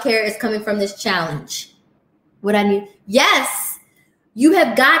self-care is coming from this challenge. What I need? Yes. You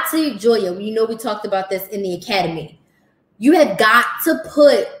have got to, Julia, you know we talked about this in the academy. You have got to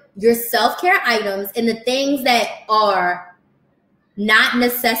put your self-care items and the things that are not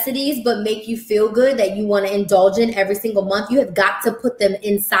necessities but make you feel good, that you want to indulge in every single month. You have got to put them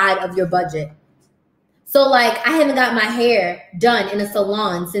inside of your budget. So like, I haven't got my hair done in a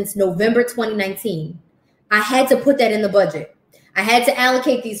salon since November 2019. I had to put that in the budget. I had to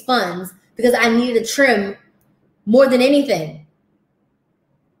allocate these funds because I needed a trim more than anything.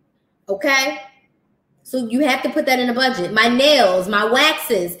 Okay? So you have to put that in a budget. My nails, my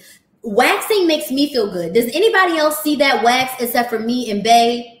waxes. Waxing makes me feel good. Does anybody else see that wax except for me and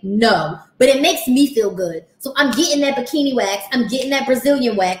Bae? No. But it makes me feel good. So I'm getting that bikini wax. I'm getting that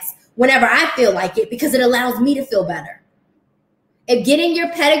Brazilian wax whenever I feel like it because it allows me to feel better. If getting your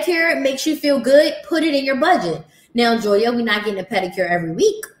pedicure makes you feel good, put it in your budget. Now, Julia, we're not getting a pedicure every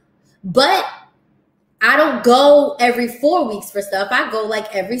week, but I don't go every 4 weeks for stuff. I go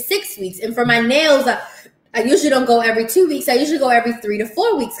like every 6 weeks. And for my nails, I usually don't go every 2 weeks. I usually go every 3 to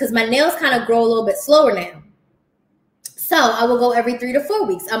 4 weeks because my nails kind of grow a little bit slower now. So I will go every 3 to 4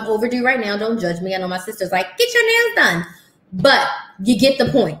 weeks. I'm overdue right now. Don't judge me. I know my sister's like, get your nails done. But you get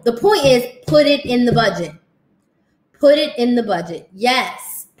the point. The point is put it in the budget. Put it in the budget.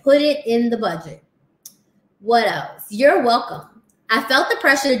 Yes, put it in the budget. What else? You're welcome. I felt the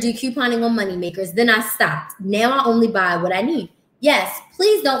pressure to do couponing on Moneymakers. Then I stopped. Now I only buy what I need. Yes,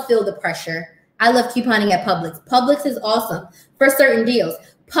 please don't feel the pressure. I love couponing at Publix. Publix is awesome for certain deals.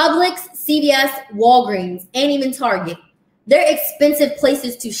 Publix, CVS, Walgreens, and even Target. They're expensive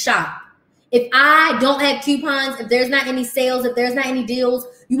places to shop. If I don't have coupons, if there's not any sales, if there's not any deals,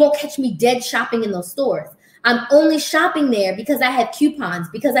 you won't catch me dead shopping in those stores. I'm only shopping there because I have coupons,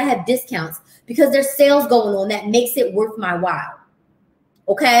 because I have discounts, because there's sales going on that makes it worth my while.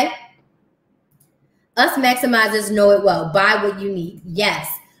 okay? Us maximizers know it well. Buy what you need. Yes.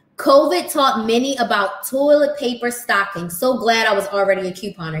 COVID taught many about toilet paper stocking. So glad I was already a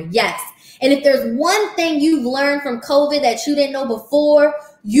couponer. Yes. And if there's one thing you've learned from COVID that you didn't know before,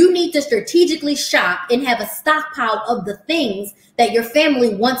 you need to strategically shop and have a stockpile of the things that your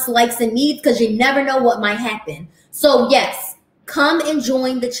family wants, likes, and needs, because you never know what might happen. So yes, come and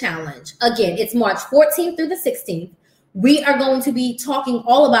join the challenge. Again, it's March 14th through the 16th. We are going to be talking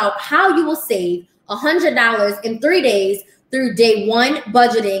all about how you will save $100 in 3 days through day 1,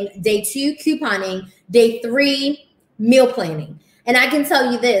 budgeting, day 2, couponing, day 3, meal planning. And I can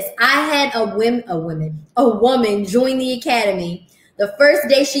tell you this, I had a woman join the academy. The first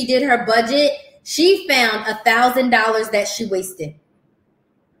day she did her budget, she found $1,000 that she wasted.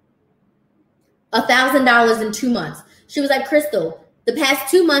 $1,000 in 2 months. She was like, Crystal, the past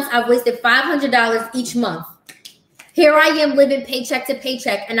 2 months, I've wasted $500 each month. Here I am living paycheck to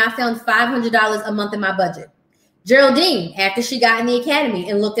paycheck, and I found $500 a month in my budget. Geraldine, after she got in the academy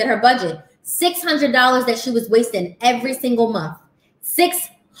and looked at her budget, $600 that she was wasting every single month.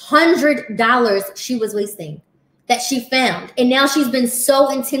 $600 she was wasting that she found. And now she's been so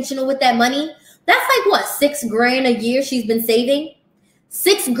intentional with that money. That's like what, $6,000 a year she's been saving?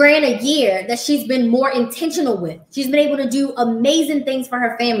 $6,000 a year that she's been more intentional with. She's been able to do amazing things for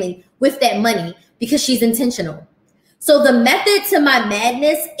her family with that money because she's intentional. So the method to my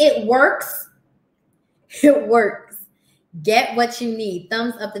madness, it works. It works. Get what you need.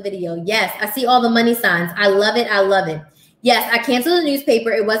 Thumbs up the video. Yes, I see all the money signs. I love it. I love it. Yes, I canceled the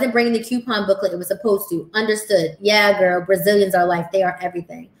newspaper. It wasn't bringing the coupon booklet it was supposed to. Understood. Yeah, girl. Brazilians are life. They are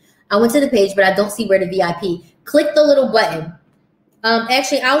everything. I went to the page, but I don't see where to VIP. Click the little button.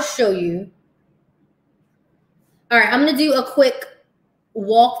 Actually, I'll show you. All right, I'm going to do a quick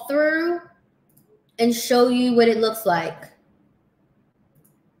walkthrough and show you what it looks like.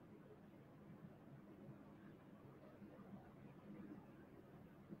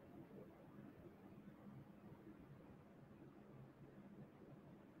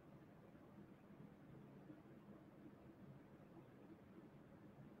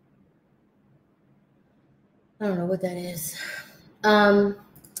 I don't know what that is.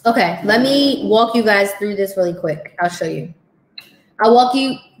 Okay, let me walk you guys through this really quick. I'll show you. I'll walk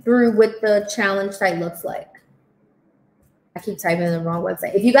you through what the challenge site looks like. I keep typing in the wrong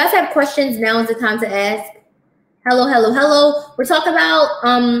website. If you guys have questions, now is the time to ask. Hello, hello, hello. We're talking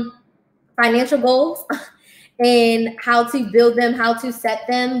about financial goals and how to build them, how to set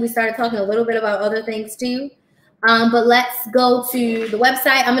them. We started talking a little bit about other things too. But let's go to the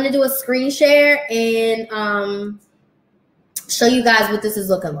website. I'm going to do a screen share and show you guys what this is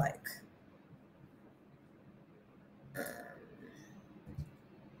looking like.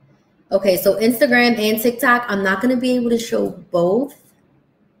 Okay, so Instagram and TikTok, I'm not going to be able to show both.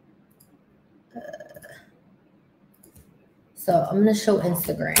 So I'm going to show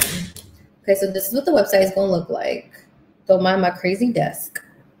Instagram. Okay, so this is what the website is going to look like. Don't mind my crazy desk.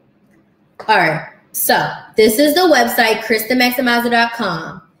 All right, so this is the website,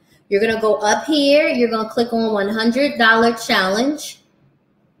 KrysTheMaximizer.com. You're going to go up here. You're going to click on $100 challenge.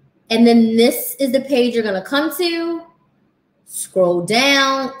 And then this is the page you're going to come to. Scroll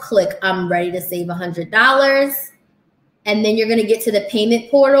down, click I'm ready to save $100. And then you're going to get to the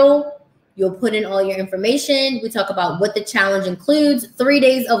payment portal. You'll put in all your information. We talk about what the challenge includes. 3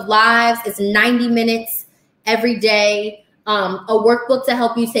 days of lives. It's 90 minutes every day. A workbook to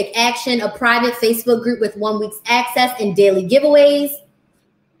help you take action. A private Facebook group with 1 week's access and daily giveaways.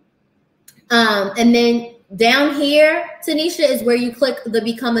 And then down here, Tanisha, is where you click the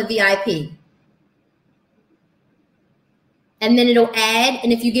Become a VIP. And then it'll add,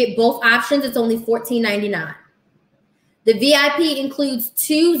 and if you get both options, it's only $14.99. The VIP includes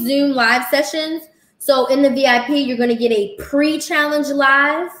 2 Zoom live sessions. So in the VIP, you're going to get a pre-challenge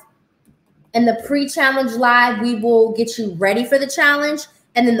live. And the pre-challenge live, we will get you ready for the challenge.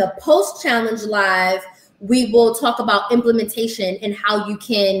 And then the post-challenge live, we will talk about implementation and how you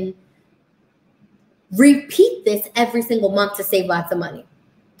can repeat this every single month to save lots of money.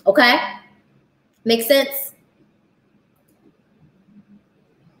 Okay? Make sense?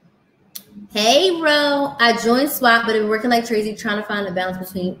 Hey, Ro. I joined SWAT, but I've been working like crazy trying to find a balance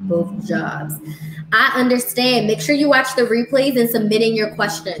between both jobs. I understand. Make sure you watch the replays and submit in your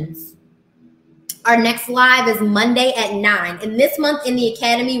questions. Our next live is Monday at 9. And this month in the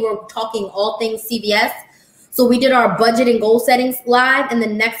Academy, we're talking all things CVS. So we did our budget and goal settings live. And the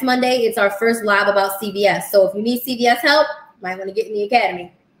next Monday, it's our first live about CVS. So if you need CVS help, you might want to get in the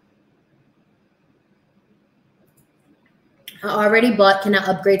Academy. I already bought. Can I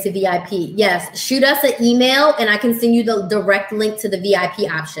upgrade to VIP? Yes. Shoot us an email and I can send you the direct link to the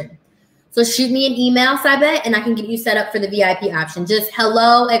VIP option. So shoot me an email, Sabet, and I can get you set up for the VIP option. Just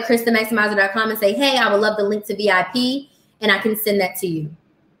hello@KrysTheMaximizer.com and say, hey, I would love the link to VIP, and I can send that to you.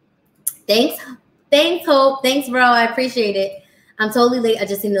 Thanks. Thanks, Hope. Thanks, bro. I appreciate it. I'm totally late. I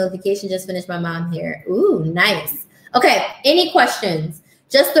just seen the notification. Just finished my mom here. Ooh, nice. Okay. Any questions?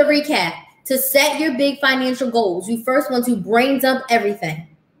 Just to recap. To set your big financial goals, you first want to brain dump everything.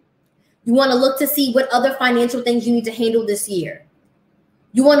 You want to look to see what other financial things you need to handle this year.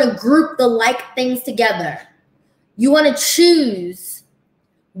 You want to group the like things together. You want to choose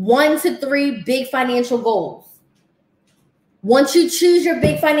 1 to 3 big financial goals. Once you choose your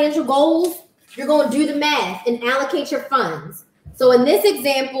big financial goals, you're going to do the math and allocate your funds. So in this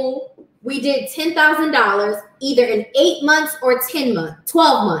example, we did $10,000 either in 8 months or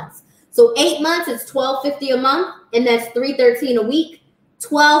 12 months. So 8 months is $1,250 a month, and that's $313 a week.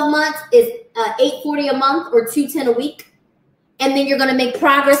 12 months is $840 a month or $210 a week. And then you're going to make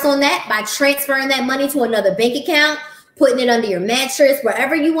progress on that by transferring that money to another bank account, putting it under your mattress,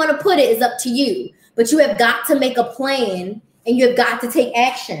 wherever you want to put it is up to you. But you have got to make a plan and you have got to take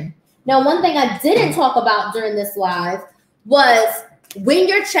action. Now, one thing I didn't talk about during this live was when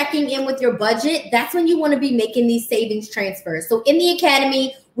you're checking in with your budget, that's when you want to be making these savings transfers. So in the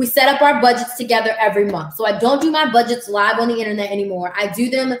academy, we set up our budgets together every month. So I don't do my budgets live on the internet anymore. I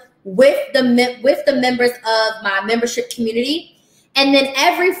do them with the members of my membership community. And then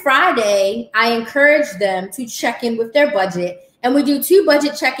every Friday, I encourage them to check in with their budget. And we do 2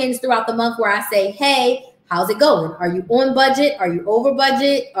 budget check-ins throughout the month where I say, hey, how's it going? Are you on budget? Are you over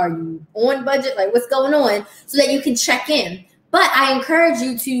budget? Are you on budget? Like, what's going on? So that you can check in. But I encourage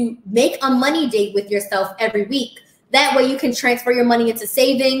you to make a money date with yourself every week. That way you can transfer your money into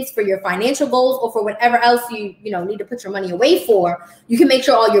savings for your financial goals or for whatever else you need to put your money away for. You can make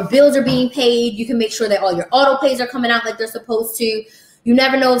sure all your bills are being paid. You can make sure that all your auto pays are coming out like they're supposed to. You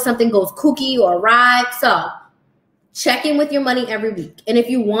never know if something goes kooky or awry. So check in with your money every week. And if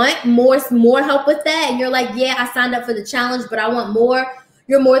you want more help with that and you're like, yeah, I signed up for the challenge, but I want more,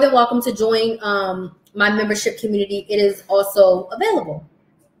 you're more than welcome to join my membership community. It is also available.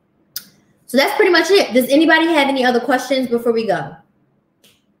 So that's pretty much it. Does anybody have any other questions before we go?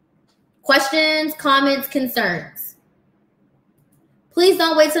 Questions, comments, concerns? Please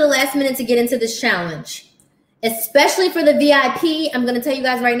don't wait till the last minute to get into this challenge. Especially for the VIP, I'm going to tell you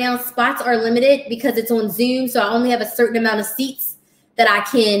guys right now, spots are limited because it's on Zoom. So I only have a certain amount of seats that I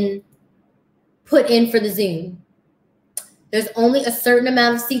can put in for the Zoom. There's only a certain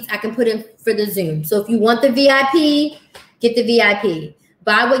amount of seats I can put in for the Zoom. So if you want the VIP, get the VIP.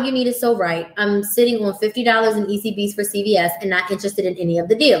 Buy what you need is so right. I'm sitting on $50 in ECBs for CVS and not interested in any of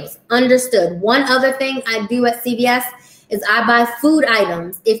the deals. Understood. One other thing I do at CVS is I buy food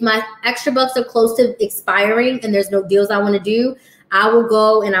items. If my extra bucks are close to expiring and there's no deals I want to do, I will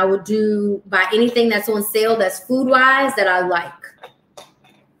go and I will buy anything that's on sale that's food-wise that I like.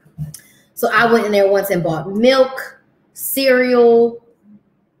 So I went in there once and bought milk, cereal,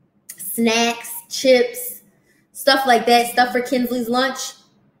 snacks, chips, stuff like that, stuff for Kinsley's lunch.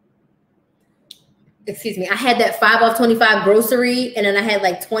 Excuse me. I had that 5 off 25 grocery, and then I had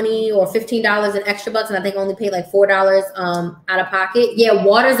like $20 or $15 in extra bucks, and I think I only paid like $4 out of pocket. Yeah,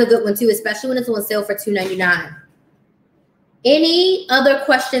 water's a good one too, especially when it's on sale for $2.99. Any other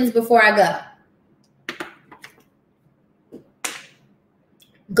questions before I go?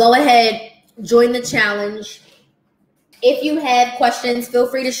 Go ahead, join the challenge. If you have questions, feel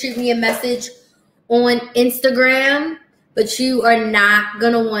free to shoot me a message on Instagram, but you are not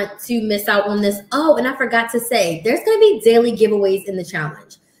going to want to miss out on this. Oh, and I forgot to say, there's going to be daily giveaways in the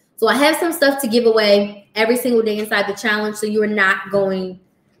challenge. So I have some stuff to give away every single day inside the challenge, so you are not going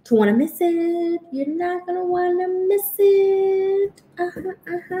to want to miss it. You're not going to want to miss it.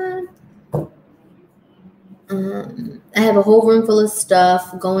 I have a whole room full of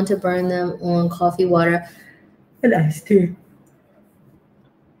stuff, going to burn them on coffee, water, and iced tea.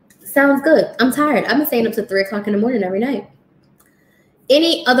 Sounds good. I'm tired. I've been staying up to 3 o'clock in the morning every night.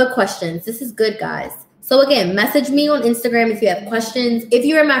 Any other questions? This is good, guys. So again, message me on Instagram if you have questions. If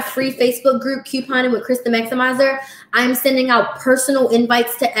you're in my free Facebook group, Couponing with Krys the Maximizer, I'm sending out personal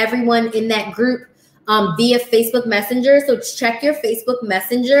invites to everyone in that group via Facebook Messenger. So check your Facebook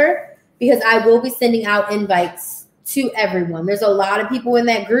Messenger because I will be sending out invites to everyone. There's a lot of people in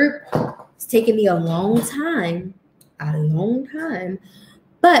that group. It's taken me a long time.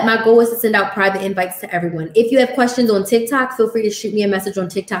 But my goal is to send out private invites to everyone. If you have questions on TikTok, feel free to shoot me a message on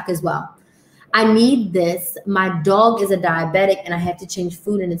TikTok as well. I need this. My dog is a diabetic and I have to change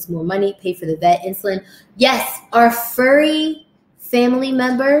food and it's more money, pay for the vet, insulin. Yes, our furry family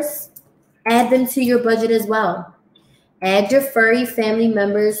members, add them to your budget as well. Add your furry family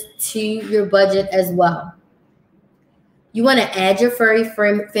members to your budget as well. You want to add your furry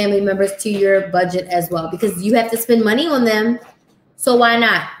family members to your budget as well because you have to spend money on them. So why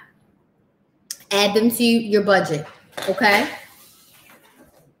not? Add them to your budget, okay?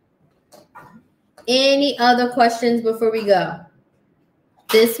 Any other questions before we go?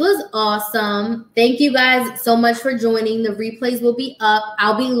 This was awesome. Thank you guys so much for joining. The replays will be up.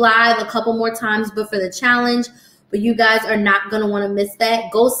 I'll be live a couple more times but for the challenge, but you guys are not going to want to miss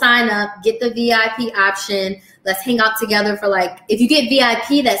that. Go sign up, get the VIP option. Let's hang out together for if you get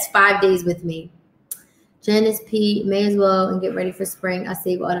VIP, that's 5 days with me. Janice P, may as well and get ready for spring. I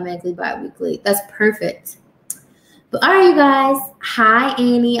save automatically bi-weekly. That's perfect. But all right, you guys. Hi,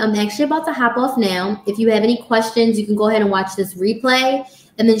 Annie. I'm actually about to hop off now. If you have any questions, you can go ahead and watch this replay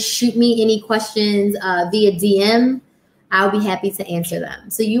and then shoot me any questions via DM. I'll be happy to answer them.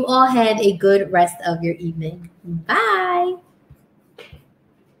 So you all have a good rest of your evening. Bye.